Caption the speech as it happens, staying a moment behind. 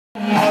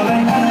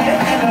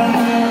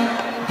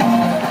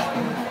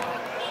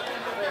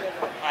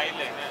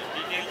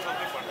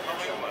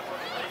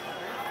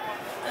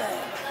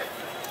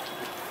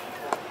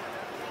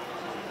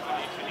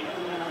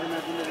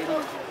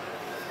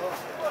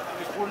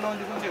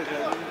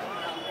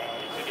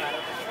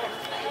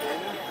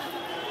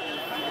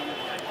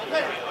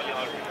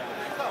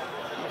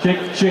Check,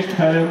 check,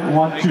 hello,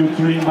 1, 2,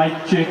 3, mic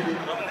check.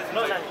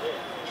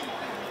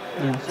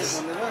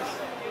 Yes.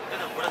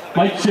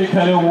 Mic check,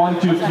 hello,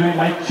 1, 2, 3,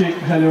 mic check,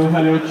 hello,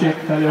 hello, check,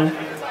 hello.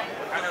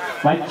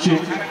 Mic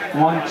check,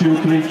 1, 2,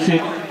 3,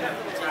 check.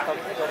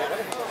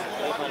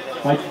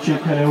 Mic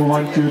check, hello,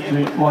 1, 2,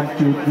 3, 1,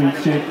 2, 3,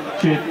 check,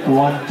 check,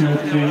 1, 2,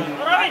 3.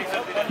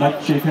 Mic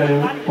check, hello,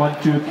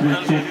 1, 2, 3,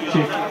 check,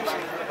 check.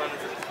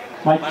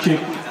 Mic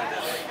check.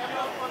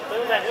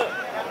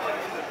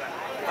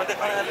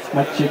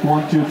 Mic check,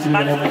 1, 2, 3,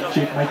 hello, mic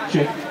check, mic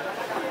check.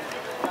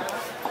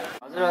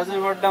 हजुर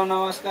बड्डा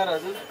नमस्कार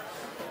हजुर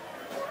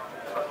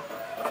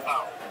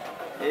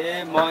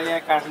ए म यहाँ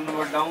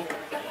काठमाडौँबाट आउँ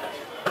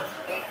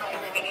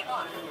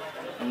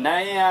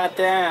नाइ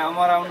त्यहाँ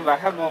अमर आउनु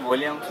भएको म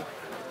भोलि आउँछु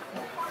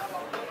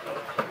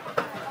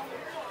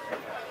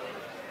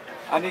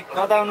अनि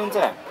कता हुनुहुन्छ ए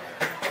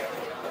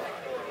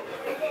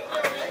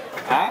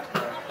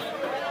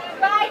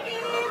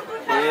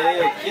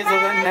के छ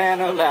त नयाँ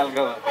नौलो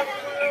हालको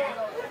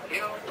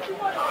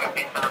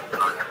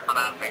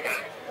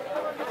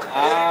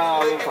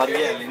अब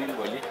फर्किहाल्यो नि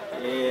भोलि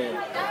ए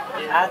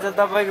आज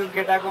तपाईँको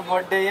केटाको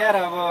बर्थडे यार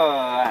अब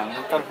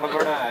हाम्रो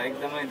तर्फबाट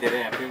एकदमै धेरै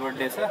ह्याप्पी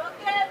बर्थडे छ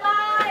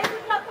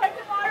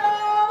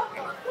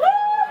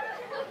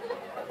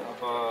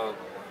अब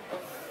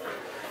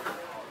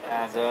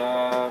आज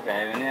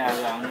भ्यायो भने आज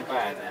आउनु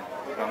पाएछ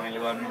रमाइलो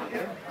गर्नु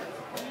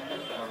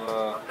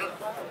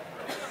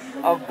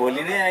अब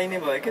भोलि नै आइने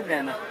भयो क्या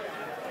बिहान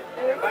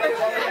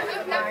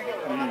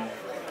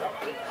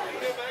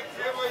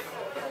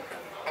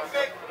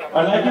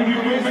I'd like to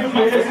request the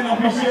players and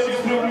officials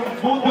from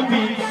both the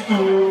teams to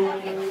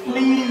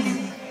please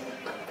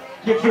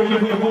get ready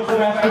for the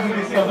photographs in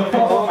this other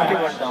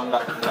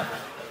match.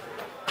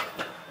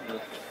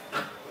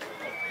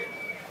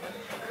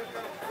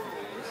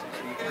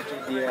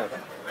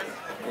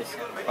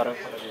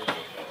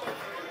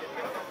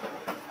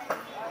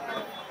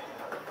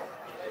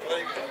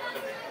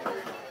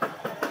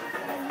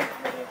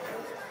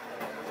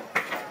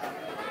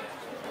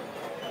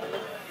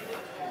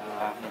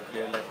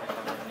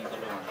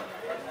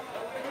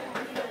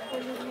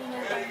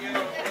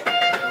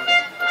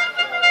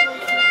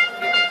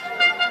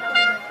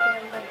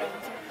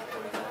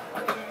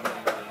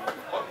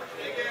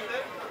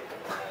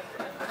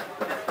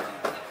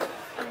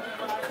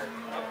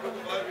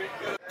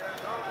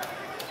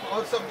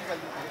 और सब निकाल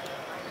दीजिए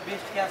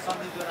बेस्ट क्या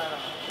सब्जी जो ना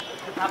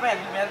आप है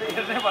मेरे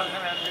इधर बोलने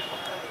में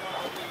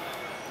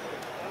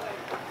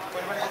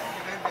कोई बड़ा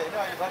इवेंट है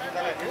ना ये बात बता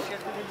रहा है शेयर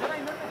तो मिल जाए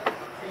ना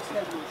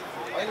इसका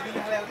ऑयल भी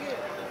निकल आएगी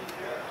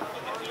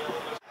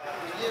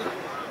ये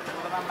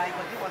बड़ा माइक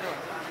होती बोले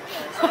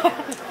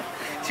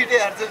चीटे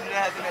हर जगह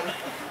रहा है तो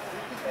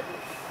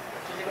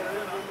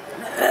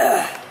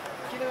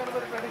किधर वाला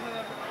बड़े पैकेज में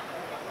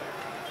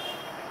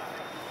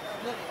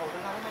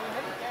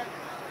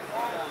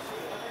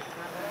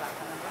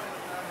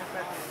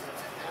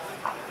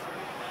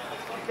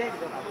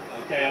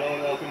Okay, hello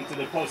and welcome to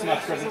the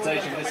post-match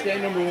presentation. This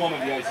game number 1 of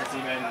the ICC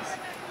Men's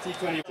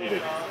T20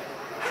 TV.